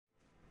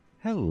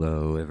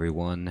Hello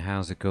everyone,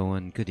 how's it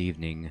going? Good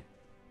evening.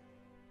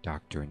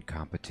 Dr.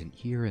 Incompetent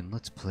here, and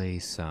let's play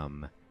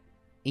some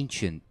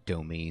Ancient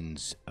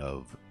Domains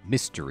of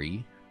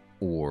Mystery,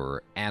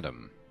 or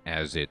ADOM,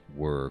 as it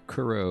were.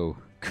 Kuro,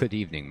 good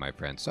evening, my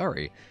friend.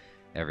 Sorry,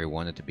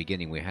 everyone, at the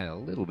beginning we had a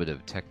little bit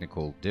of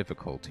technical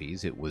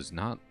difficulties. It was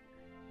not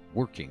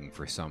working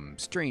for some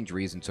strange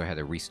reason, so I had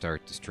to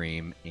restart the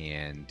stream,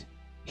 and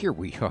here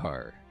we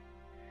are.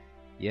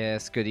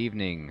 Yes, good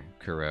evening,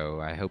 Kuro.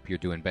 I hope you're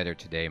doing better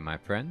today, my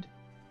friend.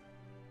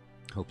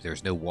 Hope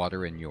there's no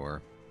water in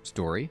your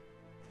story.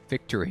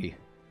 Victory.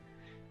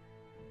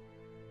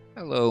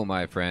 Hello,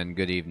 my friend.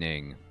 Good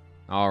evening.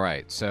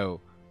 Alright, so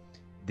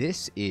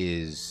this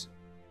is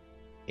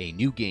a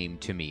new game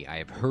to me. I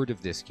have heard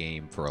of this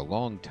game for a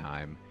long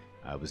time.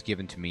 It was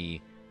given to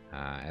me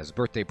as a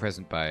birthday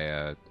present by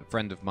a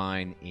friend of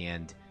mine,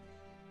 and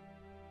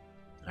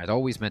I'd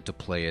always meant to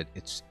play it.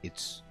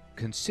 It's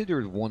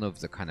considered one of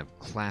the kind of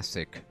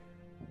classic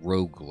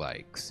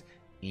roguelikes,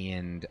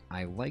 and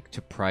I like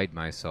to pride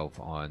myself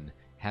on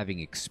having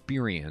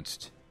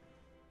experienced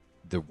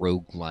the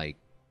roguelike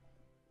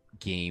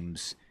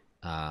games,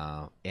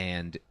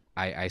 and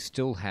I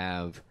still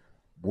have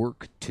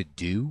work to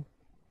do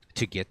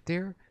to get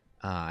there.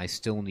 I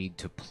still need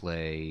to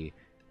play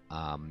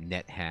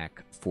NetHack,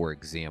 for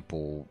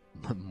example,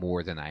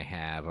 more than I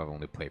have. I've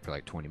only played for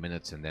like 20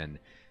 minutes, and then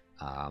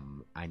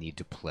I need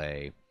to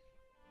play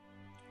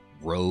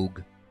Rogue.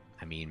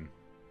 I mean,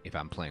 if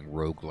I'm playing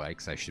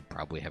roguelikes, I should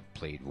probably have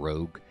played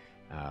Rogue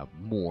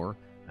more,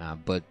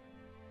 but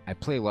I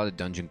play a lot of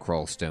Dungeon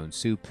Crawl Stone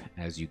Soup,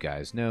 as you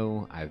guys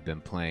know. I've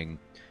been playing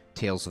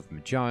Tales of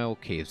Majile,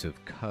 Caves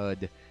of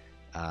Cud,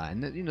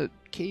 and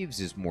Caves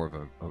is more of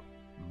a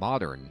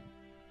modern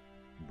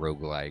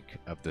roguelike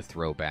of the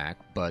throwback,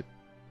 but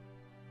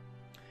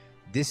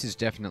this is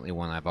definitely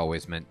one I've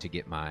always meant to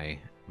get my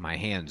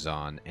hands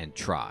on and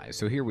try.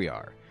 So here we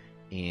are.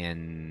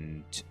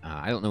 And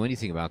I don't know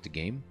anything about the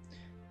game,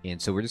 and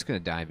so we're just going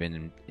to dive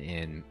in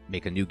and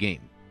make a new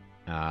game.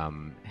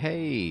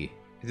 Hey,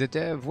 the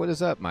dev, what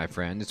is up, my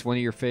friend? It's one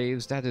of your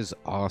faves? That is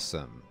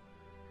awesome.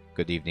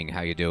 Good evening,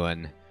 how you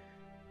doing?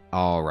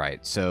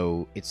 Alright,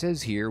 so it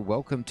says here,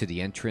 welcome to the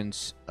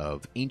entrance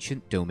of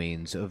Ancient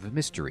Domains of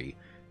Mystery.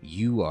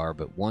 You are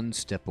but one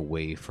step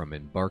away from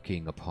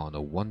embarking upon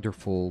a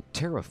wonderful,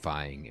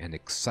 terrifying, and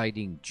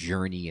exciting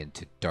journey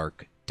into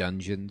dark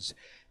dungeons,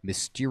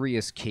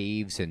 mysterious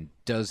caves, and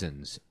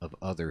dozens of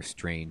other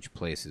strange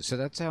places. So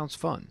that sounds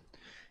fun,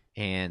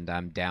 and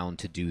I'm down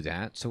to do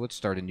that. So let's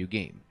start a new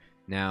game.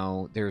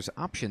 Now, there's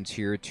options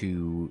here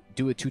to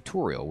do a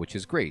tutorial, which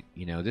is great.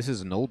 You know, this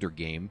is an older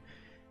game,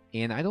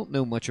 and I don't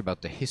know much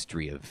about the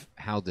history of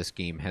how this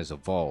game has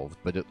evolved,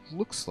 but it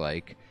looks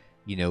like,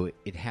 you know,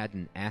 it had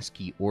an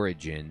ASCII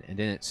origin, and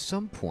then at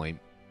some point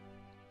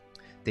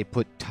they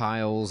put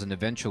tiles and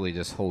eventually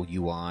this whole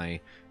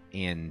UI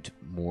and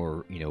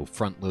more, you know,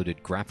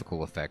 front-loaded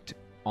graphical effect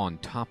on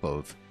top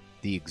of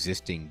the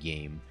existing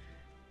game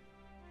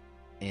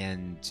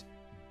and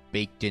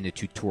baked in a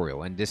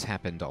tutorial. And this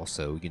happened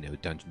also, you know,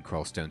 Dungeon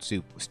Crawl Stone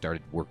Soup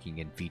started working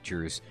in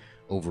features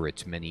over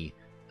its many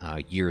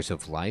years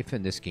of life,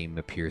 and this game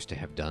appears to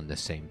have done the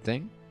same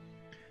thing.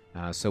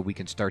 So we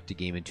can start the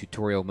game in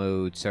tutorial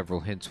mode. Several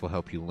hints will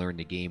help you learn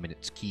the game and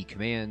its key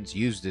commands.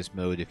 Use this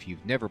mode if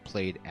you've never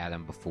played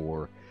ADOM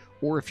before,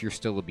 or if you're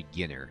still a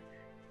beginner.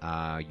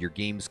 Your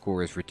game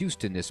score is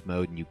reduced in this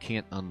mode, and you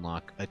can't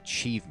unlock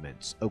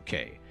achievements.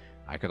 Okay,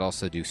 I could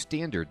also do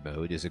standard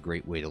mode, is a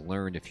great way to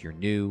learn if you're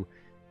new,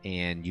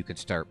 and you can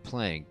start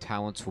playing.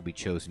 Talents will be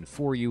chosen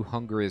for you,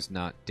 hunger is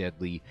not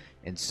deadly,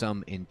 and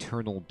some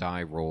internal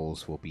die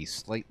rolls will be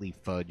slightly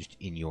fudged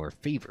in your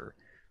favor.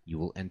 You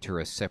will enter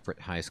a separate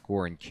high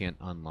score and can't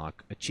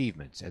unlock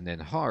achievements. And then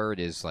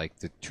hard is like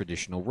the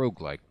traditional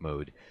roguelike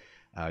mode.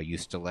 You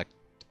select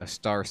a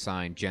star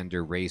sign,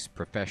 gender, race,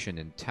 profession,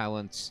 and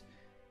talents,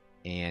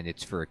 and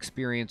it's for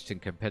experienced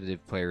and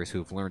competitive players who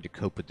have learned to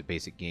cope with the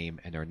basic game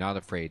and are not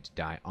afraid to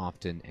die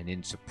often and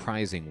in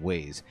surprising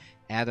ways.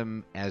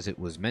 ADOM, as it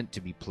was meant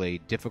to be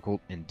played,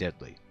 difficult and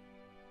deadly.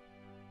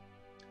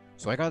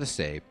 So I gotta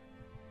say,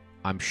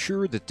 I'm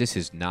sure that this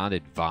is not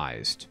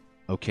advised,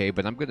 okay,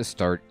 but I'm gonna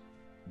start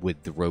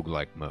with the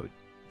roguelike mode.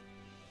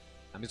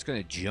 I'm just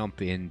gonna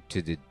jump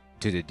into the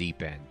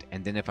deep end,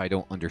 and then if I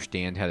don't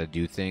understand how to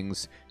do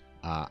things,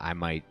 I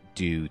might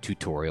do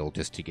tutorial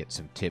just to get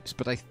some tips.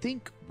 But I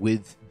think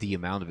with the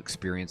amount of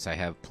experience I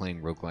have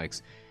playing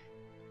roguelikes,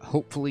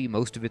 hopefully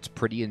most of it's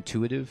pretty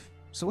intuitive.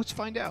 So let's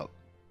find out.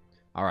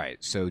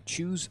 Alright, so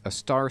choose a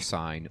star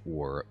sign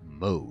or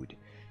mode.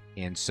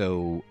 And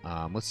so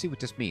let's see what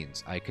this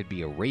means. I could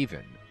be a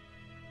raven,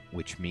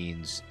 which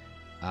means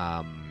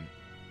I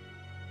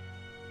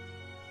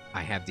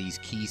have these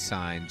key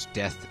signs: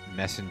 death,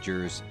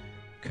 messengers,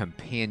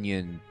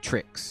 companion,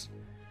 tricks.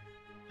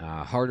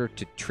 Harder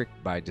to trick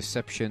by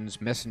deceptions.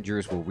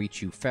 Messengers will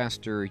reach you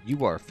faster.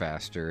 You are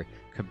faster.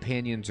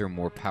 Companions are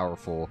more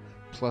powerful.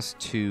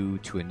 +2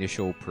 to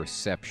initial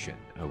perception.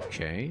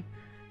 Okay.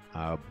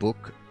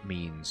 Book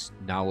means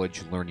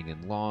knowledge, learning,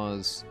 and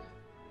laws.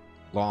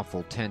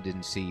 lawful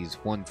tendencies,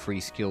 1 free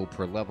skill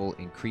per level,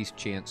 increased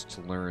chance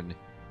to learn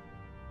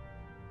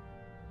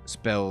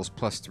spells,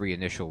 +3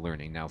 initial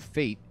learning. Now,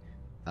 fate,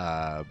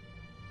 yeah,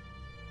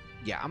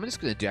 I'm just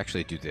going to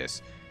actually do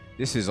this.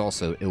 This is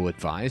also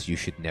ill-advised. You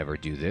should never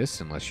do this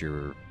unless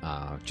you're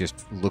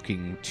just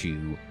looking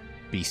to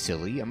be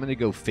silly. I'm going to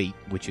go fate,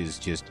 which is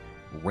just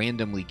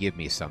randomly give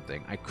me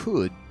something. I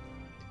could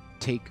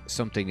take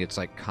something that's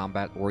like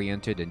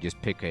combat-oriented and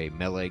just pick a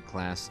melee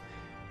class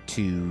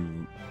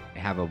to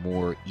have a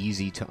more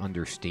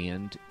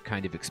easy-to-understand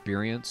kind of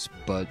experience,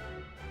 but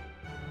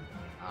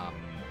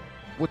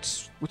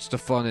what's the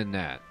fun in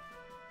that?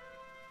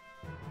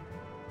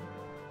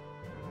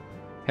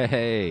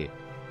 Hey,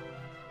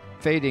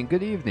 Fading,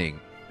 good evening.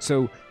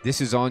 So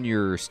this is on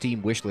your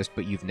Steam wishlist,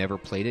 but you've never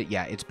played it?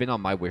 Yeah, it's been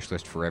on my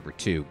wishlist forever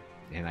too,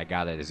 and I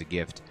got it as a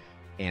gift,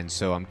 and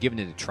so I'm giving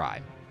it a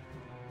try.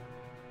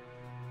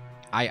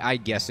 I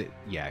guess it,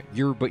 yeah.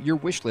 But your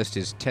wishlist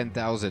is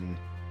 10,000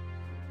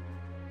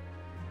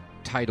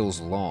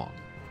 titles long.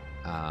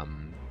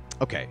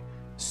 Okay,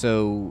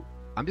 so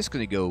I'm just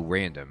gonna go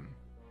random.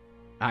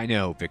 I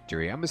know,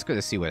 Victory. I'm just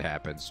gonna see what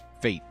happens.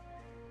 Fate.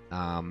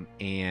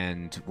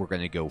 And we're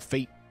gonna go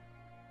Fate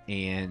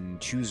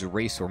and choose a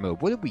race or mode.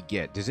 What did we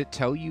get? Does it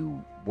tell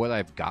you what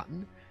I've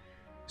gotten?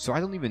 So I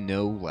don't even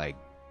know, like,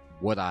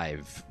 what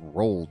I've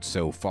rolled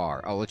so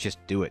far. Oh, let's just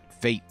do it.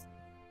 Fate.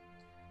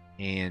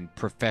 And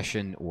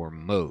profession or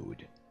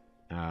mode.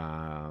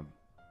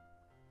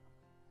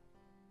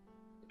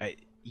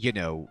 You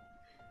know,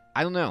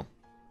 I don't know.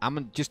 I'm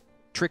gonna just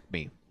trick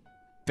me.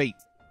 Fate.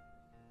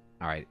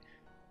 Alright.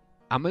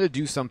 I'm gonna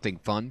do something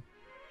fun.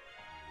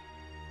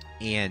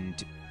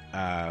 And,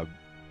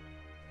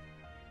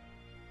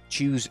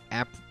 choose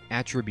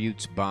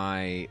attributes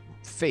by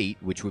fate,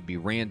 which would be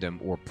random,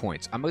 or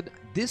points.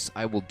 This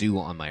I will do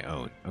on my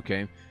own,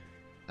 okay?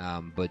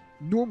 But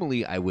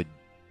normally I would,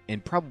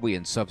 and probably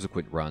in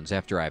subsequent runs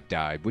after I've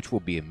died, which will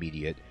be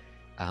immediate,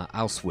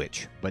 I'll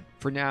switch. But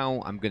for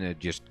now, I'm going to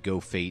just go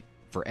fate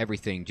for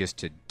everything just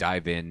to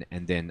dive in,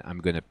 and then I'm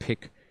going to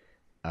pick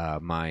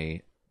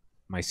my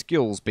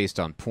skills based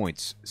on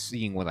points,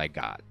 seeing what I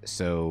got.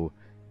 So,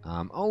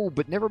 oh,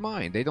 but never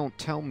mind. They don't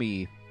tell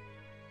me...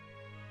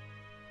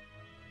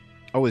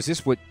 Oh, is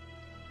this what...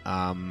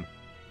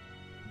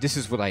 This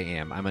is what I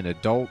am. I'm an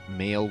adult,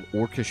 male,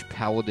 orcish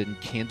paladin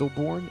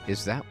Candleborn.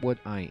 Is that what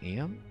I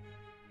am?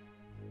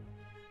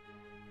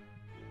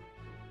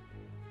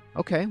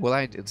 Okay, well,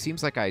 it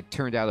seems like I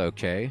turned out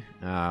okay.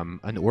 An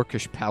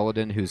orcish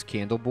paladin who's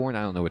Candleborn.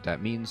 I don't know what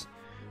that means.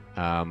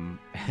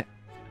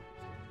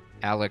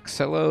 Alex,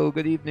 hello,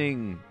 good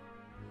evening.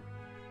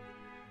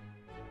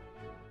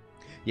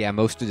 Yeah,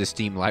 most of the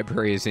Steam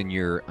library is in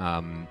your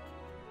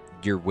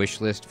wish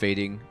list,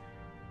 Fading.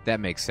 That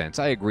makes sense.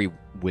 I agree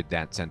with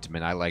that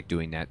sentiment. I like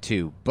doing that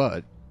too.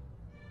 But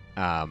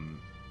I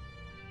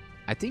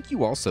think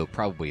you also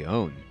probably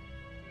own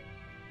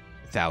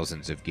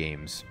thousands of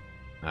games.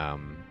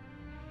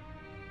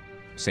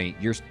 Saying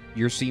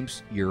your Steam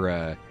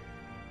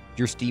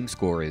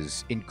score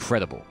is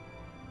incredible.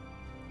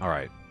 All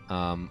right.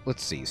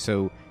 Let's see.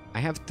 So I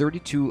have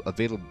 32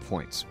 available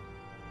points.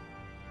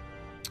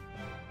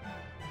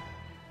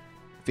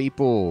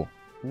 Feeple,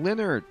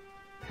 Leonard,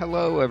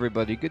 hello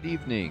everybody. Good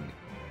evening.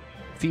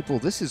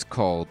 Feeple, this is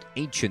called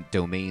Ancient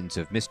Domains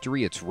of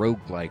Mystery. It's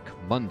roguelike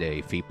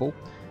Monday, Feeple.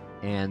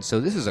 And so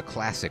this is a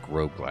classic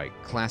roguelike.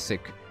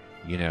 Classic,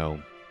 you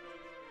know,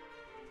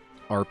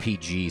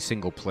 RPG,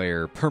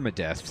 single-player,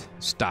 permadeath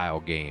style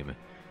game.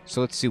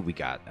 So let's see what we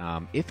got.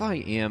 If I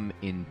am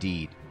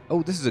indeed...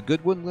 Oh, this is a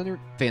good one,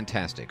 Leonard?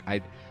 Fantastic.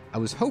 I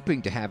was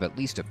hoping to have at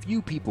least a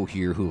few people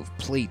here who have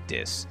played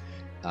this.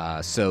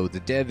 So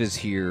the dev is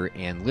here,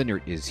 and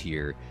Leonard is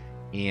here.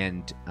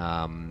 And,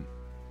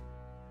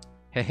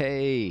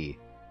 hey!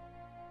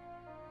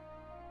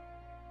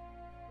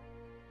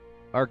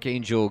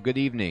 Archangel, good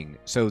evening.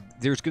 So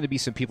there's going to be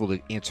some people to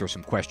answer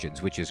some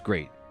questions, which is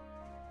great.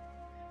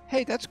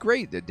 Hey, that's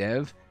great, the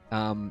dev.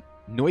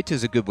 Noit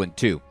is a good one,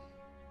 too.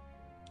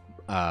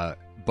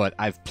 But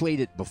I've played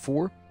it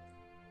before.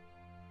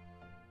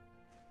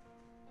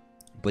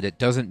 But it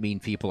doesn't mean,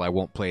 people, I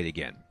won't play it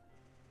again.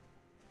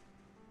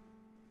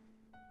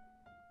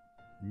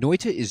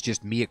 Noita is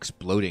just me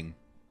exploding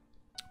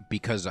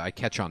because I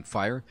catch on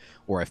fire,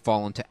 or I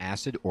fall into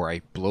acid, or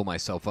I blow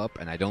myself up,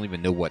 and I don't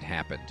even know what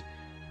happened.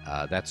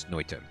 That's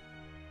Noita.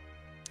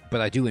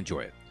 But I do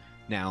enjoy it.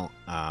 Now,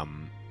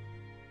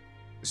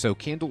 so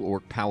Candle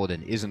Orc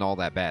Paladin isn't all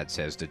that bad,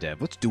 says the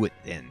dev. Let's do it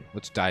then.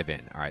 Let's dive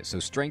in. All right, so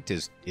strength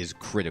is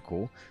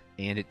critical,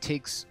 and it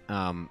takes,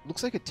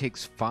 looks like it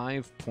takes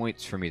 5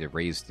 points for me to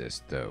raise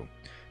this, though,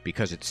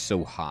 because it's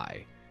so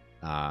high.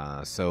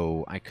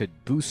 So I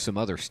could boost some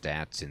other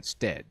stats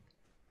instead.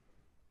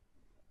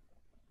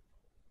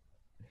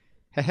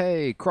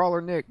 Hey, Crawler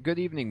Nick, good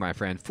evening, my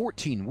friend.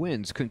 14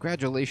 wins,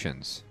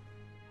 congratulations.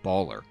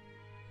 Baller.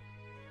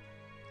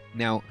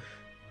 Now,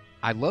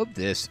 I love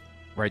this,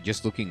 right,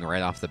 just looking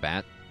right off the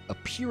bat.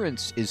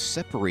 Appearance is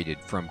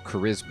separated from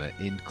charisma.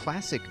 In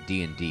classic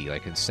D&D,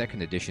 like in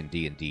 2nd edition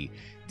D&D,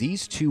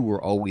 these two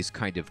were always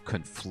kind of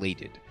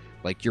conflated.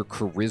 Like your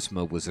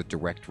charisma was a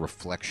direct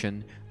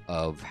reflection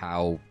of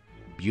how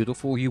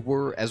beautiful you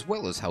were, as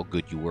well as how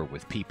good you were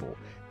with people.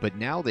 But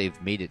now they've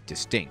made it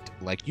distinct.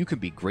 Like, you can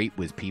be great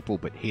with people,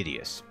 but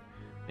hideous.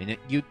 And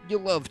you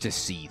love to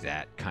see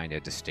that kind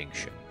of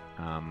distinction.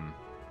 Now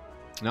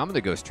I'm going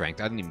to go strength.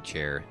 I didn't even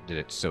care that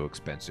it's so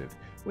expensive.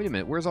 Wait a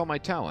minute, where's all my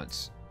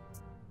talents?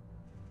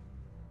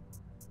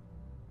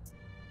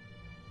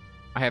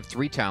 I have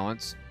 3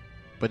 talents,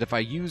 but if I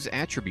use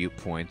attribute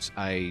points,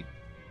 I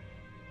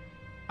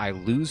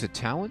lose a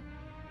talent?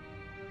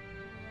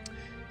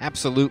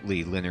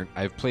 Absolutely, Leonard.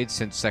 I've played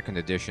since 2nd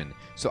edition,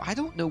 so I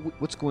don't know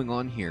what's going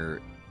on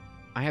here.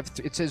 I have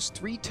it says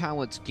 3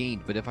 talents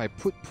gained, but if I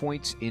put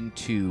points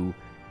into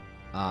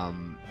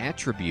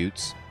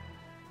attributes,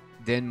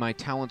 then my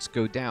talents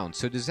go down.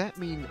 So does that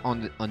mean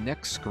on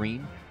next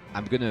screen,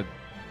 I'm gonna?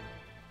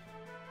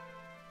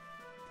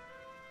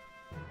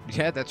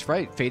 Yeah, that's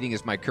right. Fading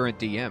is my current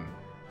DM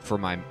for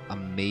my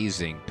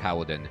amazing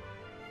paladin.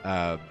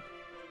 I'm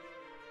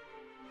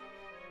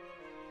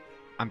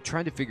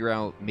trying to figure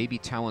out, maybe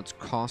talents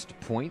cost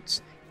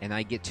points and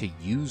I get to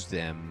use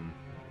them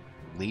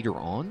later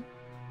on?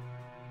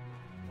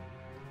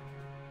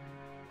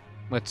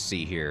 Let's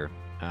see here.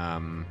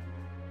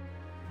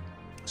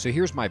 So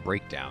here's my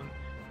breakdown.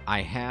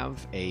 I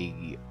have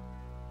a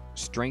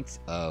strength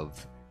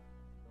of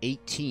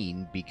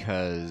 18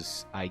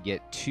 because I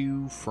get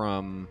 2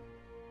 from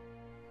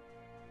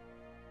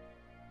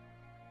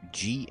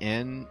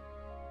GN,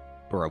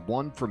 or a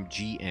 1 from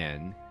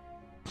GN,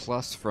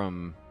 plus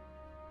from,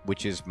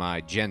 which is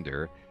my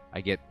gender.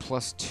 I get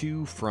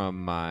 +2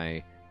 from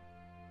my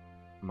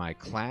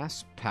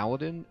class,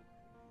 Paladin,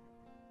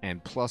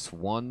 and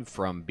 +1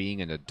 from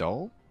being an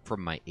adult,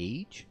 from my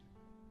age.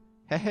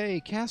 Hey,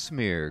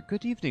 Casimir.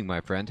 Good evening,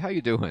 my friend. How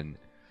you doing?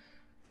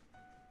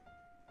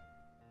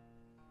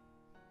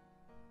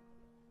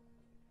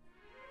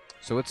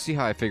 So let's see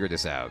how I figure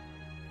this out.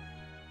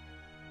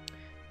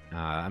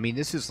 I mean,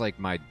 this is like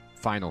my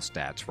final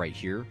stats right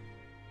here.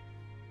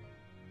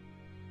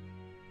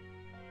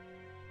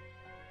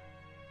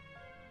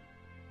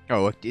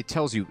 Oh, it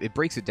tells you, it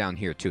breaks it down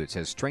here too. It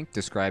says strength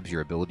describes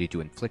your ability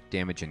to inflict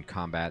damage in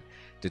combat,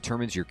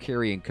 determines your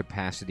carrying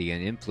capacity,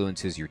 and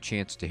influences your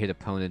chance to hit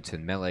opponents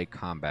in melee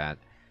combat.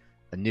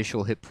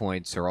 Initial hit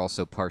points are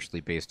also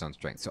partially based on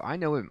strength. So I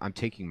know I'm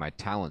taking my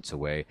talents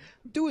away.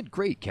 I'm doing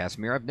great,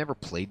 Casimir. I've never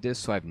played this,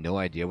 so I have no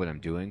idea what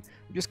I'm doing.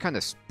 I'm just kind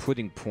of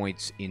putting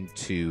points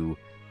into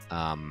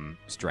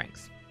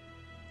strength.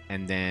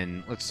 And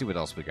then, let's see what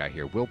else we got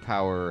here.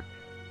 Willpower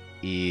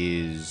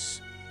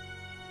is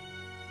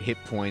hit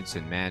points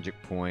and magic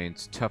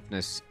points.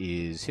 Toughness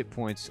is hit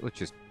points. Let's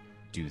just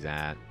do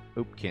that.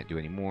 Oop, can't do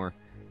any more.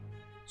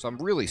 So I'm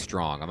really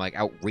strong. I'm like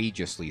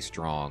outrageously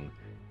strong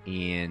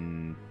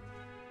in,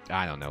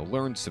 I don't know,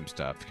 learn some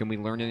stuff. Can we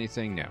learn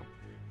anything? No.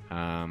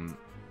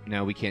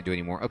 No, we can't do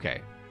any more.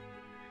 Okay.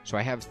 So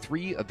I have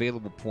 3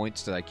 available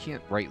points that I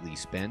can't rightly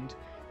spend,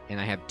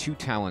 and I have 2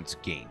 talents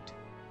gained,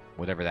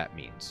 whatever that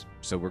means.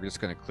 So we're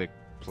just going to click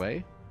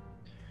play.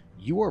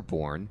 You are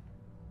born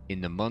in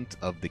the month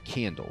of the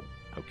candle.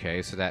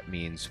 Okay, so that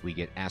means we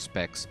get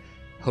aspects: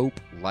 hope,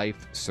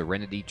 life,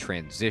 serenity,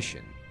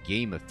 transition,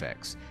 game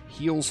effects,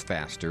 heals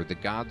faster, the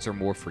gods are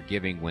more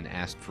forgiving when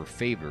asked for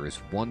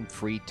favors, 1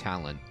 free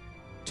talent,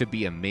 to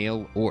be a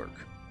male orc.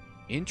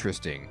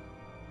 Interesting.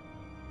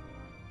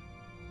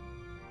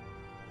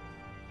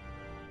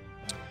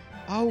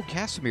 Oh,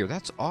 Casimir,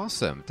 that's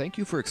awesome. Thank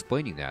you for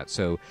explaining that.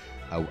 So,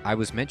 I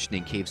was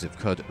mentioning Caves of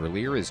Qud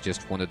earlier as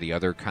just one of the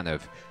other kind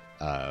of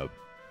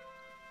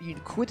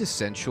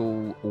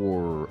quintessential,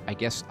 or I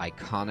guess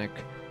iconic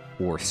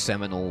or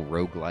seminal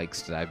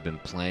roguelikes that I've been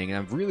playing.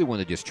 And I really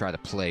want to just try to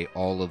play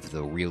all of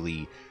the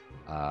really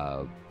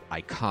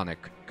iconic,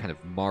 kind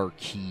of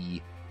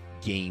marquee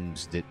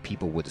games that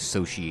people would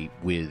associate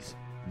with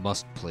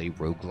must-play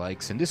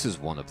roguelikes. And this is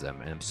one of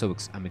them, and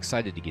I'm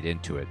excited to get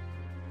into it.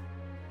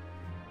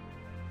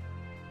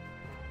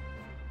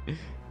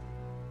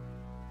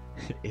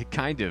 It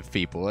kind of,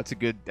 people. That's a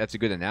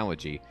good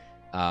analogy.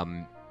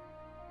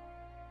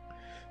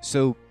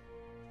 So,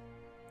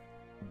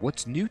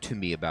 what's new to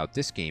me about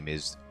this game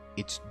is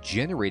it's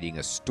generating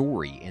a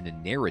story and a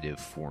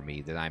narrative for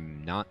me that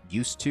I'm not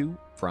used to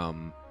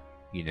from,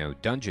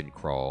 Dungeon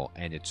Crawl,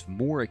 and it's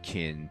more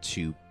akin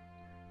to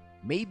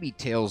maybe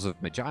Tales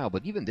of Majile,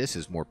 but even this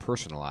is more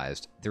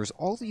personalized. There's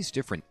all these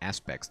different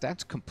aspects.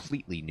 That's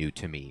completely new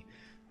to me.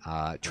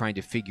 Trying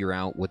to figure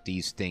out what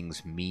these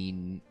things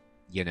mean,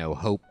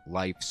 hope,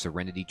 life,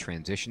 serenity,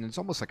 transition. It's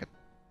almost like a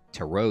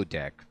tarot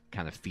deck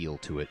kind of feel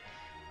to it.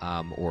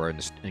 Or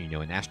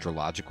an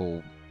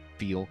astrological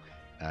feel.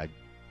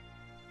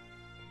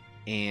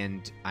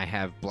 And I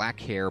have black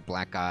hair,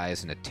 black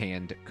eyes, and a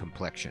tanned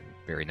complexion.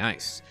 Very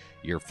nice.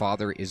 Your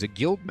father is a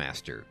guild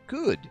master.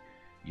 Good.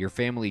 Your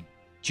family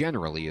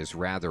generally is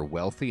rather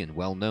wealthy and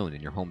well-known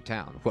in your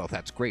hometown. Well,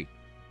 that's great.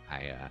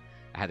 I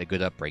had a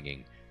good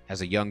upbringing.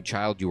 As a young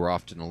child, you were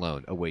often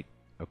alone. Oh, wait.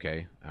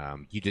 Okay.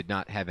 You did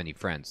not have any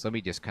friends. Let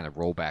me just kind of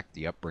roll back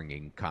the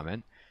upbringing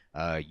comment.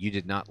 You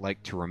did not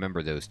like to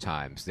remember those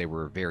times. They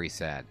were very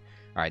sad.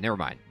 All right, never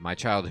mind. My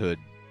childhood,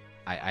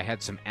 I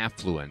had some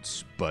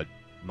affluence, but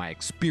my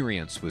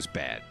experience was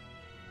bad.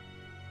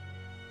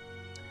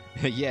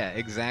 Yeah,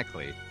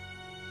 exactly.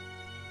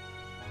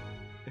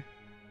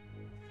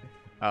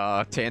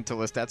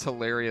 Tantalus, that's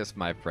hilarious,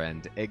 my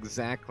friend.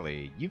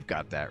 Exactly. You've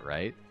got that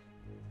right.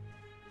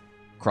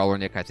 Crawler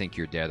Nick, I think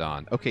you're dead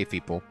on. Okay,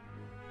 people.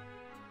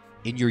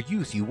 In your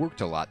youth, you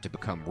worked a lot to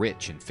become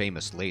rich and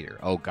famous later.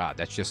 Oh god,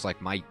 that's just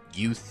like my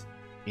youth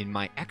in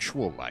my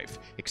actual life,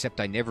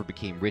 except I never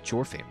became rich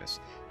or famous.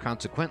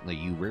 Consequently,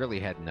 you rarely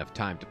had enough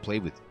time to play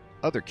with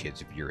other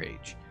kids of your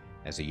age.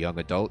 As a young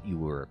adult, you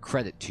were a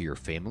credit to your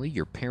family.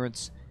 Your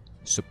parents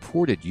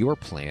supported your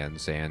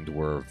plans and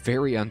were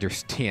very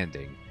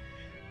understanding.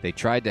 They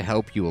tried to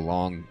help you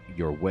along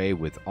your way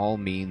with all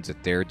means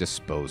at their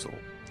disposal.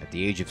 At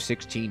the age of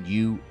 16,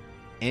 you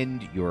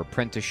end your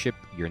apprenticeship.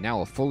 You're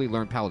now a fully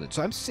learned paladin.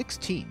 So I'm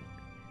 16.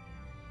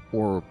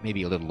 Or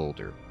maybe a little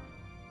older.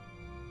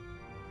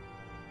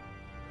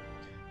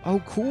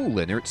 Oh, cool,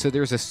 Leonard. So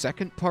there's a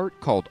second part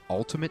called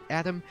Ultimate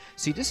ADOM.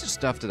 See, this is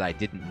stuff that I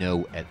didn't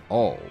know at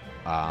all.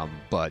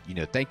 But,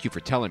 thank you for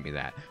telling me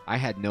that. I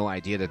had no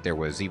idea that there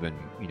was even,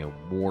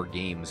 more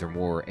games or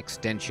more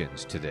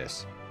extensions to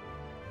this.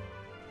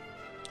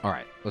 All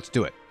right, let's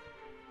do it.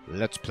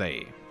 Let's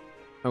play.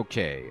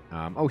 Okay.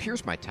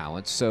 Here's my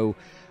talents. So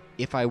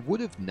if I would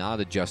have not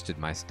adjusted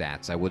my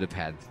stats, I would have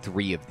had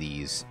 3 of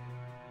these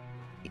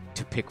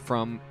to pick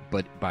from.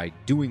 But by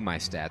doing my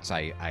stats,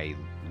 I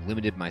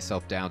limited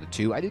myself down to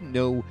 2. I didn't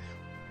know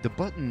the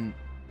button,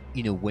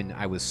 when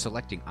I was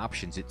selecting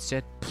options, it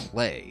said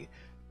play.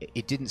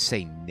 It didn't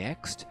say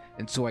next.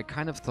 And so I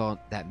kind of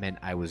thought that meant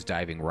I was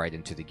diving right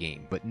into the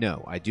game. But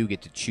no, I do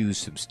get to choose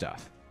some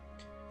stuff.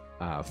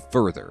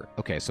 Further.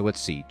 Okay, so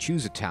let's see.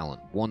 Choose a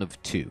talent, 1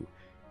 of 2.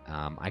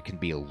 I can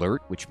be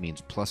alert, which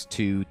means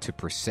 +2 to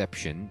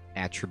perception,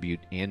 attribute,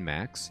 and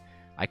max.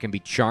 I can be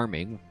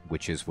charming,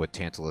 which is what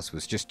Tantalus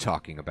was just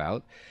talking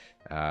about.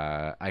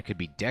 I could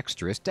be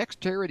dexterous.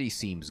 Dexterity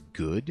seems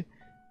good.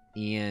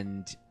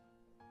 And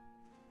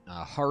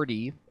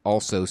hardy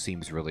also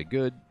seems really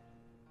good.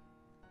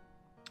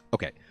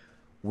 Okay,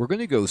 we're going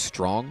to go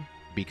strong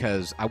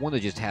because I want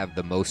to just have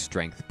the most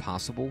strength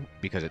possible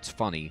because it's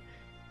funny.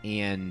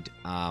 And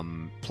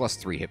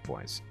 +3 hit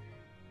points.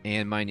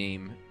 And my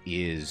name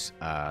is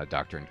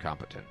Dr.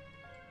 Incompetent.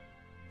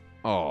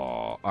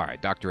 Oh, alright,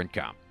 Dr.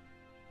 Incom.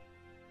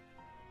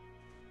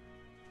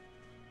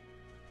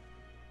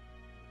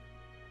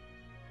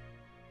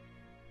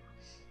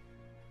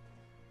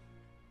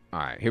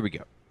 Alright, here we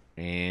go.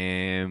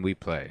 And we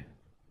play.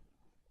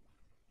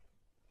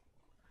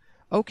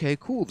 Okay,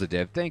 cool, the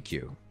dev, thank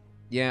you.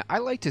 Yeah, I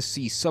like to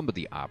see some of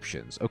the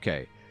options.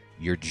 Okay.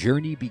 Your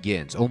journey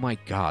begins. Oh my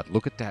god,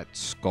 look at that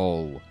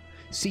skull.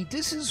 See,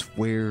 this is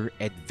where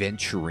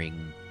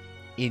adventuring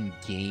in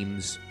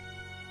games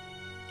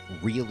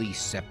really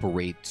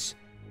separates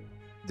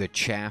the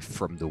chaff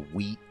from the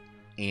wheat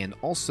and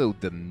also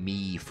the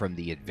me from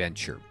the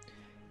adventure.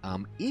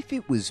 If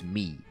it was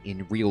me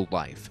in real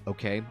life,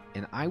 okay,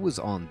 and I was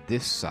on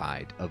this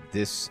side of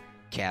this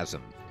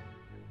chasm,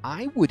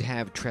 I would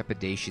have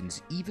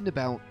trepidations even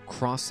about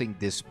crossing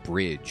this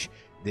bridge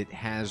that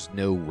has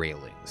no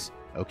railings.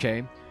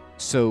 Okay,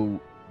 so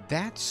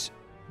that's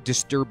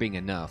disturbing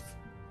enough,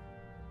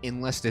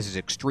 unless this is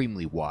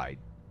extremely wide.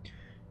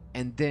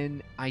 And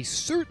then I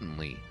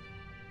certainly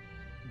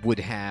would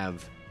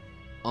have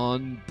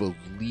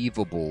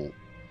unbelievable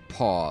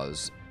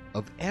pause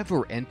of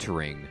ever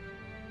entering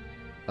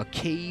a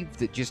cave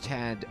that just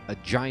had a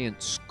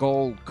giant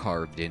skull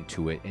carved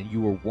into it, and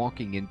you were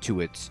walking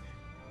into its,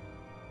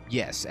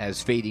 yes,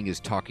 as Fading is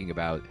talking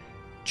about,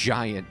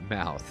 giant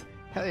mouth.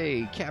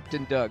 Hey,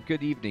 Captain Duck,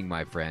 good evening,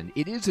 my friend.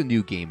 It is a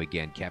new game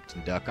again,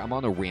 Captain Duck. I'm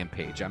on a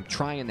rampage. I'm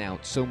trying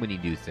out so many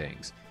new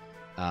things.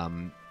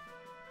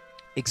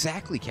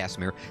 Exactly,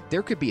 Casimir.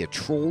 There could be a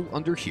troll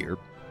under here.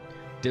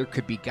 There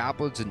could be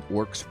goblins and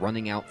orcs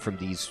running out from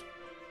these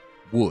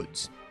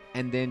woods.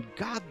 And then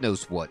God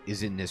knows what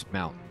is in this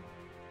mountain.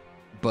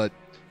 But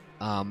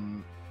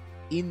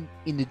in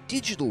the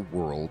digital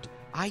world,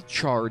 I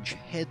charge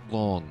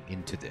headlong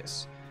into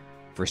this.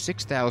 For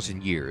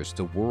 6,000 years,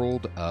 the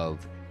world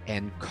of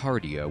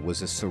Ancardia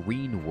was a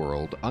serene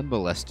world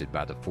unmolested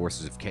by the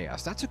forces of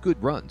chaos. That's a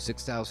good run,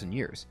 6,000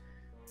 years.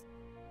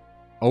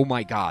 Oh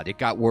my god, it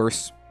got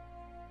worse.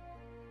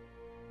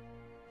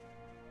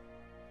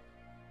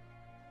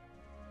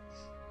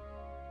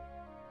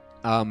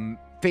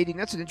 Fading,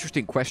 that's an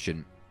interesting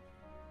question.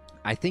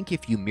 I think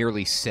if you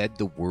merely said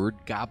the word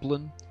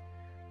goblin,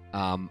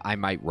 I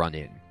might run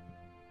in.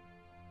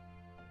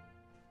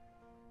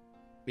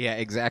 Yeah,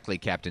 exactly,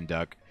 Captain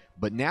Duck.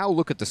 But now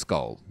look at the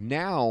skull.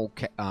 Now,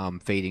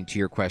 Fading, to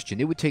your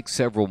question, it would take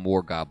several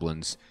more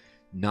goblins,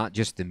 not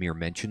just the mere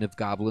mention of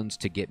goblins,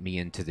 to get me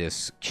into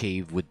this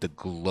cave with the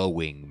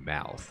glowing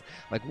mouth.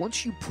 Like,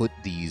 once you put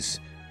these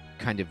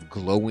kind of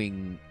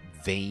glowing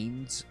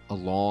veins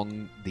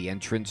along the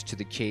entrance to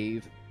the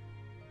cave,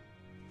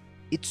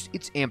 it's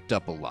amped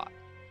up a lot.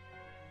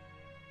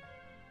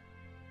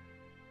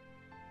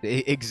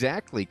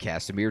 Exactly,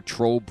 Casimir.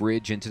 Troll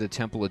bridge into the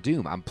Temple of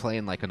Doom. I'm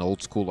playing like an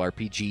old school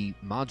RPG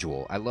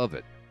module. I love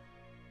it.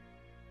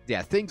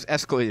 Yeah, things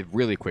escalated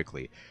really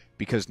quickly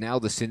because now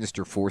the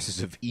sinister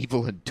forces of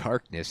evil and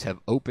darkness have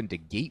opened a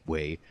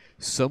gateway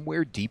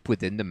somewhere deep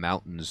within the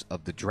mountains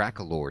of the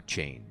Dracolore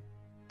chain.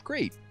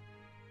 Great.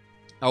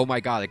 Oh my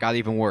god, it got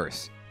even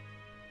worse.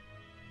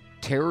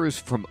 Terrors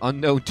from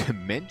unknown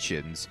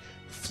dimensions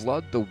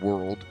flood the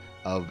world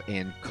of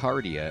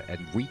Ancardia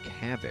and wreak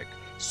havoc,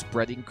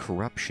 spreading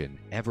corruption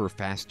ever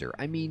faster.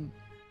 I mean,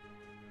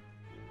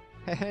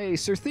 hey,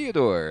 Sir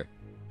Theodore!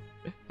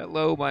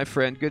 Hello, my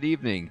friend. Good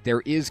evening.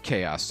 There is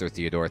chaos, Sir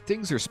Theodore.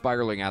 Things are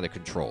spiraling out of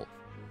control.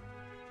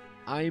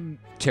 I'm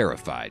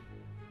terrified.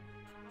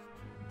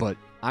 But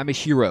I'm a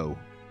hero.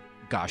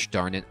 Gosh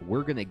darn it.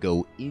 We're going to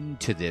go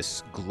into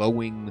this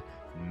glowing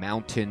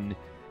mountain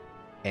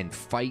and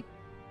fight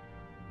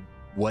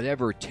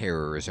whatever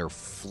terrors are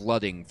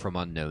flooding from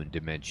unknown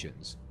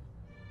dimensions.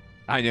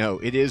 I know,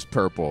 it is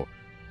purple.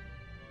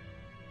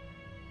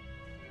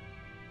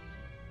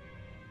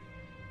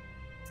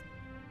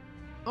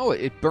 Oh,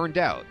 it burned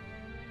out.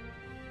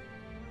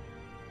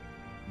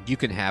 You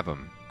can have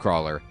him,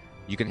 Crawler.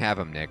 You can have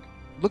him, Nick.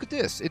 Look at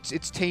this.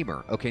 It's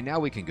tamer. Okay, now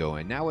we can go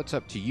in. Now it's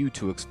up to you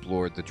to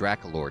explore the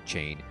Dracolore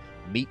chain,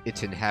 meet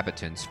its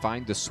inhabitants,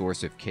 find the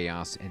source of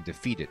chaos, and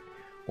defeat it.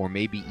 Or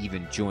maybe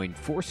even join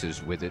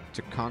forces with it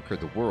to conquer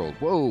the world.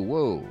 Whoa,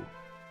 whoa.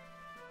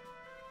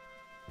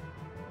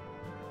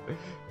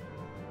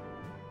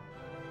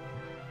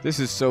 This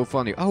is so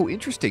funny. Oh,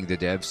 interesting, the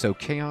dev. So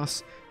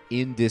chaos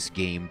in this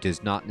game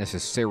does not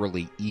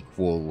necessarily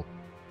equal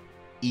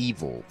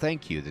evil.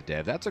 Thank you, the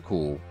dev. That's a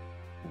cool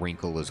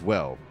wrinkle as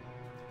well.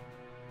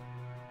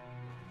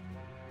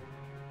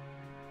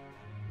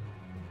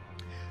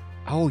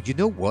 Oh, you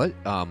know what,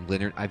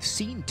 Leonard? I've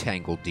seen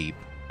Tangle Deep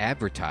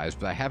advertised,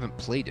 but I haven't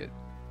played it.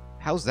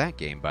 How's that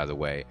game, by the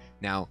way?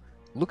 Now,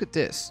 look at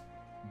this.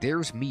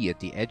 There's me at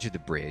the edge of the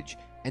bridge,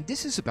 and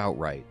this is about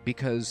right,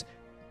 because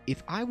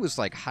if I was,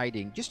 like,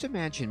 hiding, just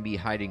imagine me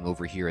hiding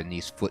over here in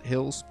these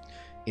foothills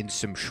in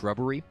some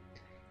shrubbery,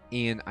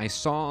 and I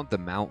saw the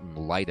mountain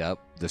light up,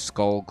 the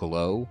skull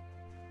glow,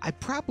 I'd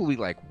probably,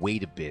 like,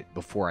 wait a bit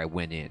before I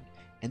went in.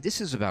 And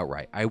this is about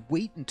right. I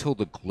wait until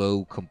the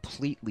glow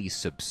completely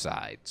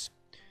subsides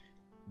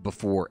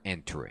before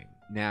entering.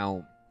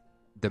 Now,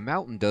 the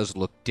mountain does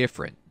look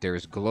different.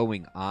 There's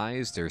glowing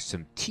eyes, there's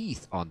some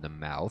teeth on the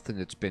mouth,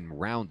 and it's been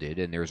rounded,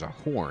 and there's a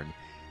horn.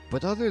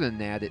 But other than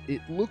that,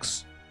 it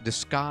looks... The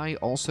sky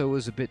also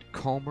is a bit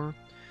calmer.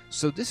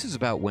 So this is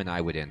about when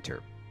I would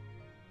enter.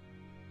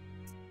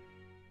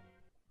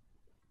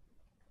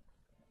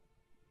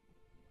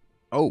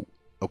 Oh,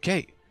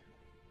 okay.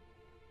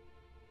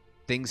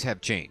 Things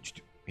have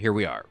changed. Here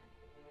we are.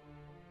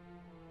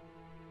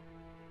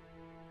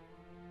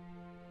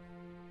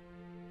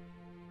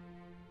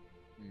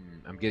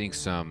 I'm getting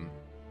some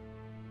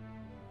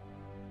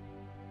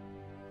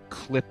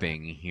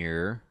clipping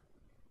here.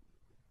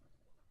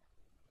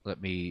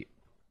 Let me...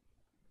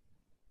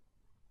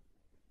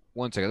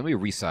 One second, let me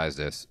resize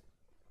this.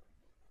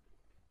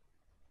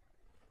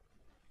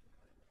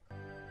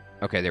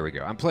 Okay, there we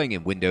go. I'm playing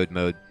in windowed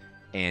mode,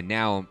 and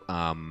now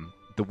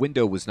the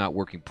window was not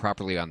working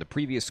properly on the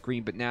previous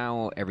screen, but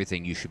now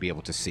everything you should be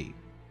able to see.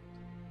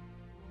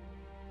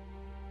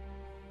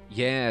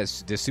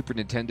 Yes, the Super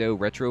Nintendo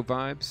retro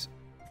vibes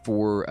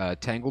for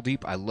Tangle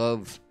Deep. I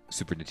love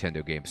Super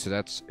Nintendo games, so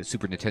that's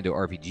Super Nintendo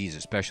RPGs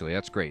especially.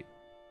 That's great.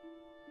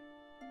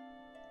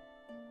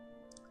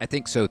 I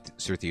think so,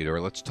 Sir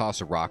Theodore. Let's toss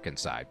a rock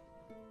inside.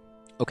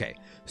 Okay,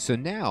 so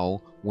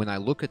now when I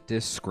look at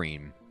this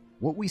screen,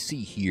 what we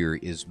see here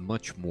is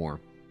much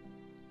more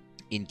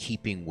in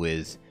keeping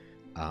with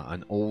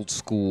an old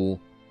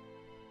school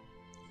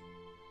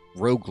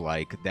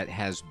roguelike that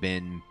has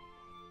been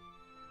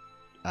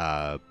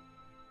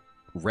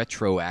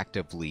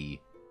retroactively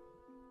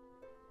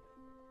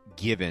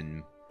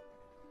given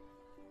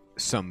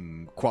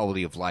some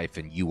quality of life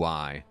and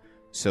UI.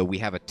 So we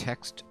have a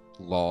text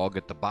log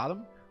at the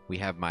bottom. We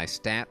have my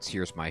stats.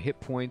 Here's my hit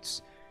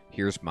points.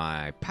 Here's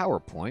my power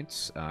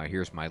points.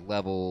 Here's my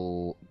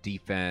level,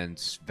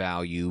 defense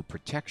value,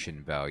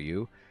 protection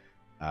value.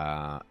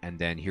 And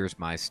then here's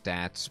my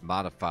stats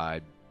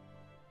modified.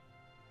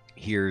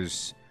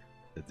 Here's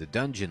the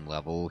dungeon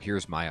level.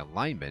 Here's my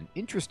alignment.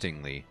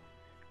 Interestingly,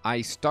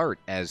 I start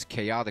as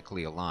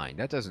chaotically aligned.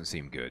 That doesn't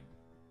seem good.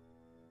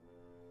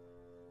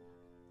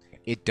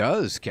 It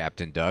does,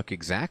 Captain Duck,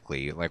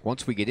 exactly. Like,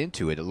 once we get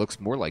into it, it looks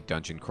more like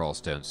Dungeon Crawl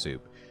Stone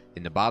Soup.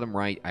 In the bottom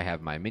right, I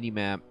have my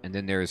mini-map, and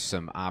then there's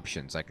some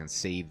options. I can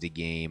save the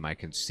game, I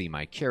can see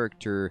my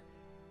character,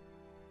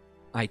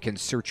 I can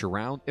search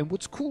around. And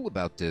what's cool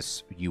about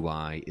this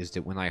UI is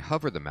that when I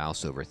hover the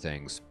mouse over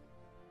things,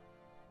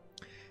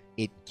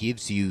 it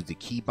gives you the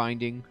key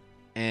binding,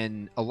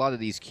 and a lot of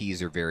these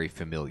keys are very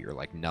familiar,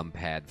 like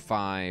numpad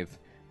 5,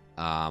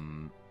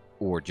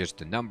 or just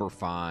the number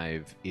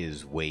 5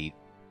 is wait,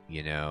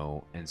 you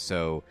know. And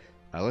so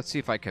let's see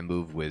if I can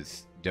move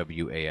with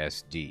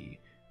WASD.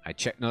 I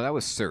checked, no, that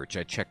was search.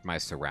 I checked my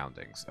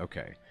surroundings.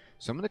 Okay.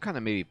 So I'm going to kind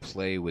of maybe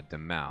play with the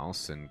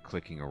mouse and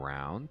clicking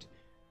around.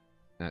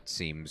 That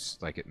seems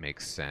like it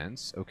makes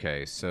sense.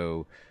 Okay,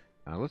 so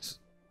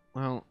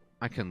well,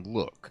 I can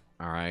look,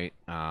 all right?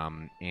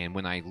 And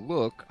when I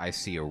look, I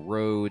see a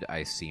road,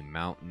 I see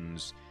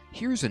mountains.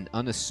 Here's an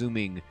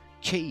unassuming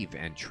cave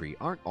entry.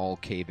 Aren't all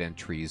cave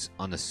entries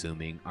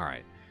unassuming? All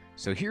right,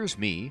 so here's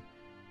me.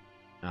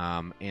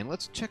 And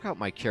let's check out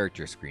my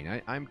character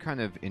screen. I'm kind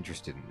of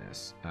interested in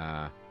this.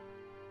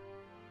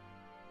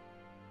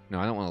 No,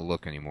 I don't want to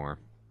look anymore.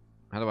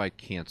 How do I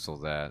cancel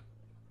that?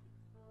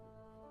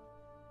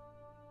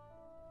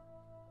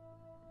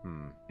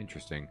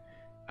 Interesting.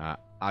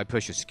 I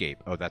push escape.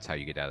 Oh, that's how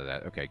you get out of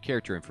that. Okay,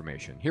 character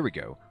information. Here we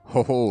go.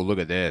 Oh, look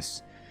at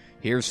this.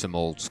 Here's some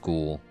old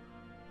school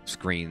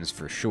screens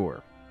for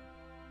sure.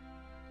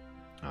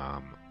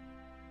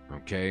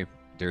 Okay,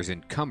 there's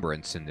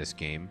encumbrance in this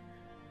game.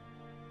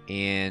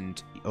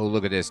 And, oh,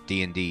 look at this,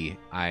 D&D.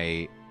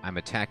 I'm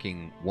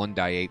attacking 1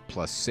 die 8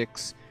 plus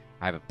 6.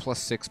 I have a plus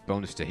 6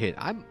 bonus to hit.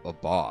 I'm a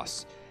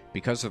boss.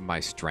 Because of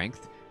my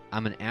strength,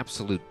 I'm an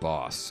absolute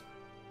boss.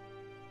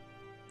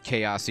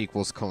 Chaos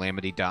equals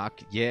calamity, Doc.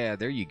 Yeah,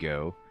 there you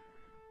go.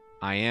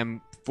 I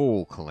am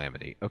full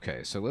calamity.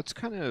 Okay, so let's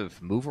kind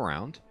of move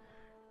around.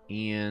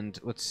 And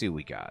let's see what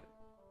we got.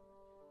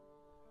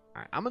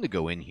 All right, I'm going to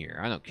go in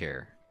here. I don't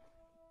care.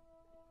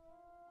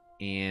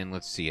 And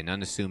let's see, an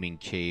unassuming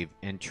cave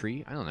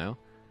entry. I don't know.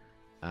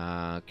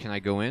 Can I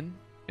go in?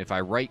 If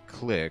I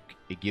right-click,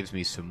 it gives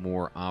me some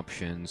more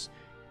options.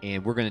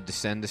 And we're going to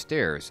descend the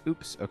stairs.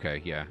 Oops.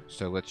 Okay, yeah.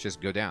 So let's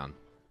just go down.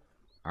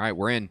 All right,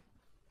 we're in.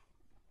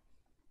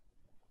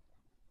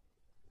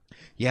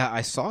 Yeah,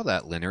 I saw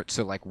that, Leonard.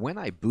 So, like, when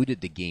I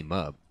booted the game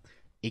up,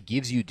 it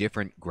gives you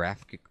different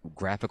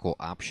graphical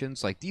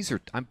options. Like, these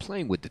are... I'm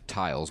playing with the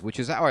tiles, which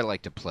is how I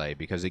like to play,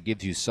 because it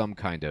gives you some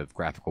kind of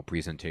graphical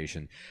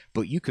presentation.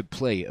 But you could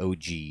play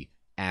OG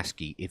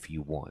ASCII if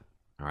you want.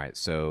 All right,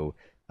 so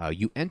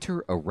you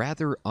enter a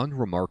rather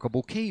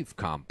unremarkable cave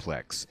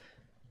complex.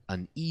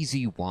 An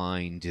easy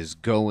wind is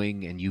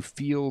going, and you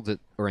feel that...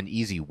 Or an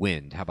easy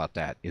wind, how about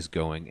that, is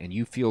going, and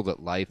you feel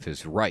that life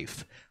is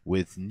rife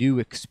with new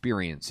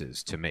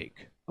experiences to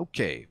make.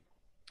 Okay.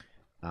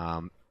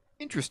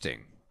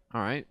 Interesting.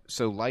 All right,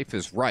 so life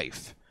is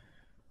rife.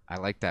 I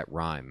like that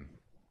rhyme.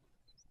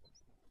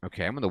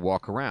 Okay, I'm going to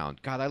walk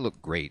around. God, I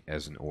look great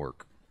as an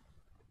orc.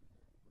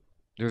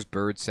 There's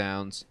bird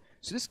sounds.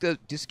 So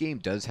this game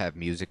does have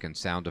music and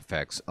sound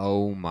effects.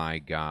 Oh my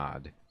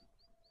god.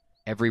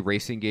 Every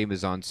racing game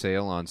is on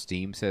sale on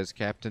Steam, says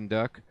Captain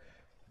Duck.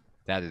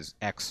 That is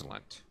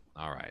excellent.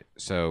 All right,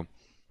 so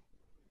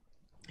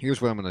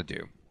here's what I'm going to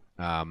do.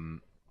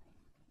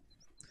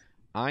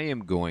 I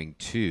am going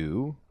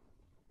to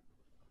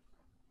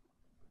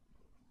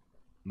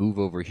move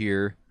over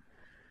here.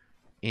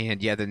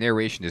 And yeah, the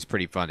narration is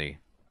pretty funny.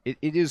 It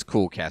is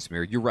cool,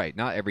 Casimir. You're right.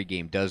 Not every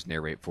game does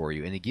narrate for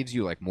you, and it gives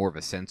you like more of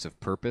a sense of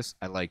purpose.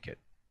 I like it.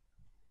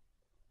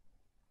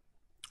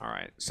 All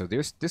right, so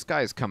this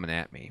guy is coming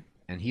at me,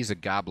 and he's a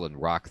goblin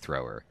rock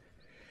thrower.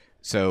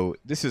 So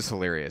this is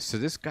hilarious. So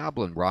this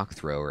goblin rock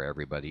thrower,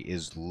 everybody,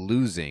 is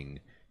losing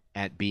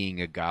at being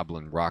a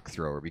goblin rock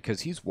thrower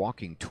because he's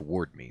walking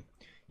toward me.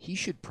 He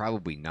should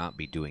probably not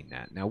be doing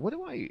that. Now, what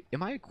do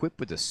am I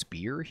equipped with a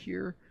spear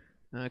here?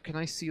 Can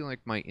I see, like,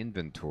 my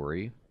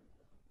inventory?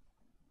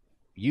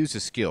 Use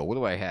a skill. What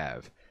do I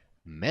have?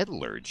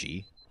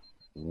 Metallurgy?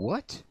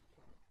 What?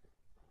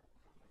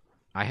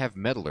 I have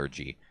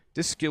metallurgy.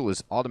 This skill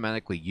is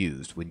automatically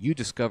used. When you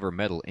discover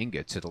metal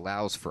ingots, it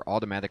allows for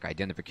automatic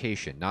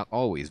identification. Not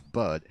always,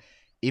 but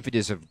if it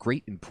is of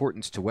great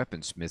importance to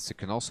weaponsmiths, it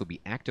can also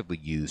be actively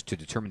used to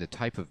determine the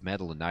type of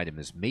metal an item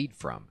is made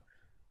from.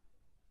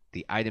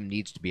 The item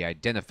needs to be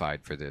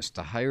identified for this.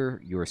 The higher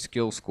your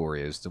skill score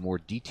is, the more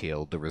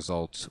detailed the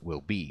results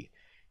will be.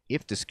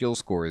 If the skill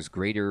score is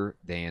greater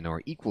than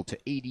or equal to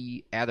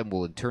 80, ADOM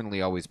will internally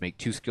always make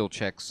 2 skill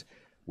checks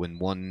when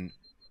one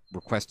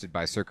requested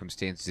by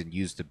circumstances and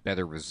use the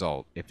better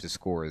result. If the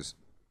score is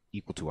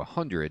equal to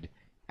 100,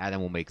 ADOM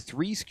will make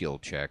 3 skill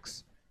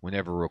checks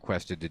whenever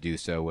requested to do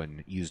so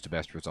and use the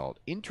best result.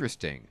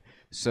 Interesting.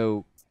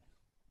 So,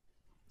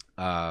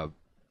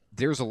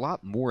 there's a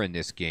lot more in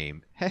this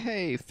game.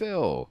 Hey,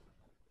 Phil!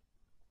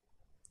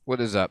 What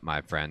is up,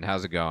 my friend?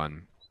 How's it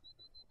going?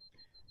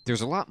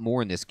 There's a lot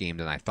more in this game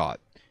than I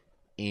thought.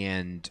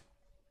 And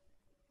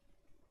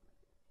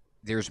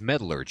there's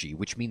metallurgy,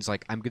 which means,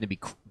 like, I'm going to be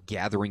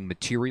gathering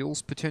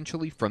materials,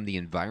 potentially, from the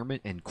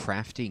environment and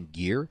crafting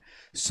gear.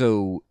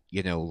 So,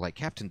 you know, like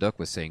Captain Duck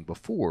was saying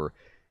before,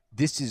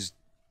 this is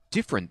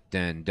different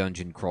than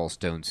Dungeon Crawl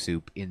Stone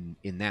Soup in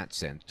that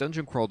sense.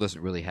 Dungeon Crawl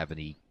doesn't really have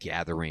any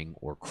gathering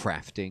or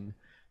crafting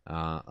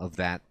of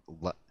that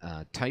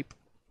type.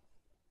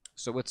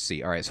 So let's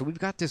see. All right, so we've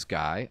got this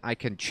guy. I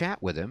can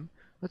chat with him.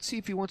 Let's see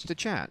if he wants to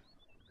chat.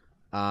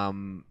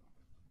 You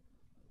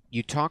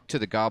talk to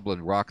the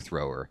Goblin Rock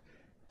Thrower.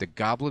 The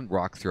Goblin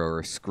Rock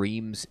Thrower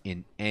screams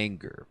in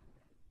anger.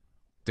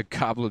 The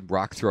Goblin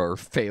Rock Thrower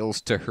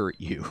fails to hurt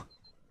you.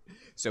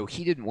 So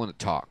he didn't want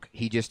to talk.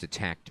 He just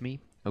attacked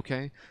me.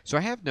 Okay? So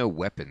I have no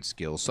weapon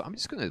skills, so I'm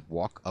just going to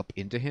walk up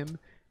into him.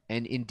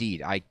 And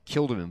indeed, I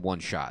killed him in one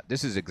shot.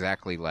 This is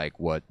exactly like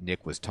what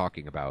Nick was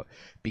talking about.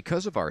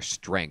 Because of our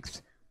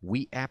strength,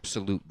 we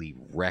absolutely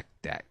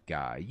wrecked that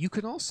guy. You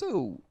can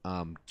also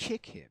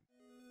kick him.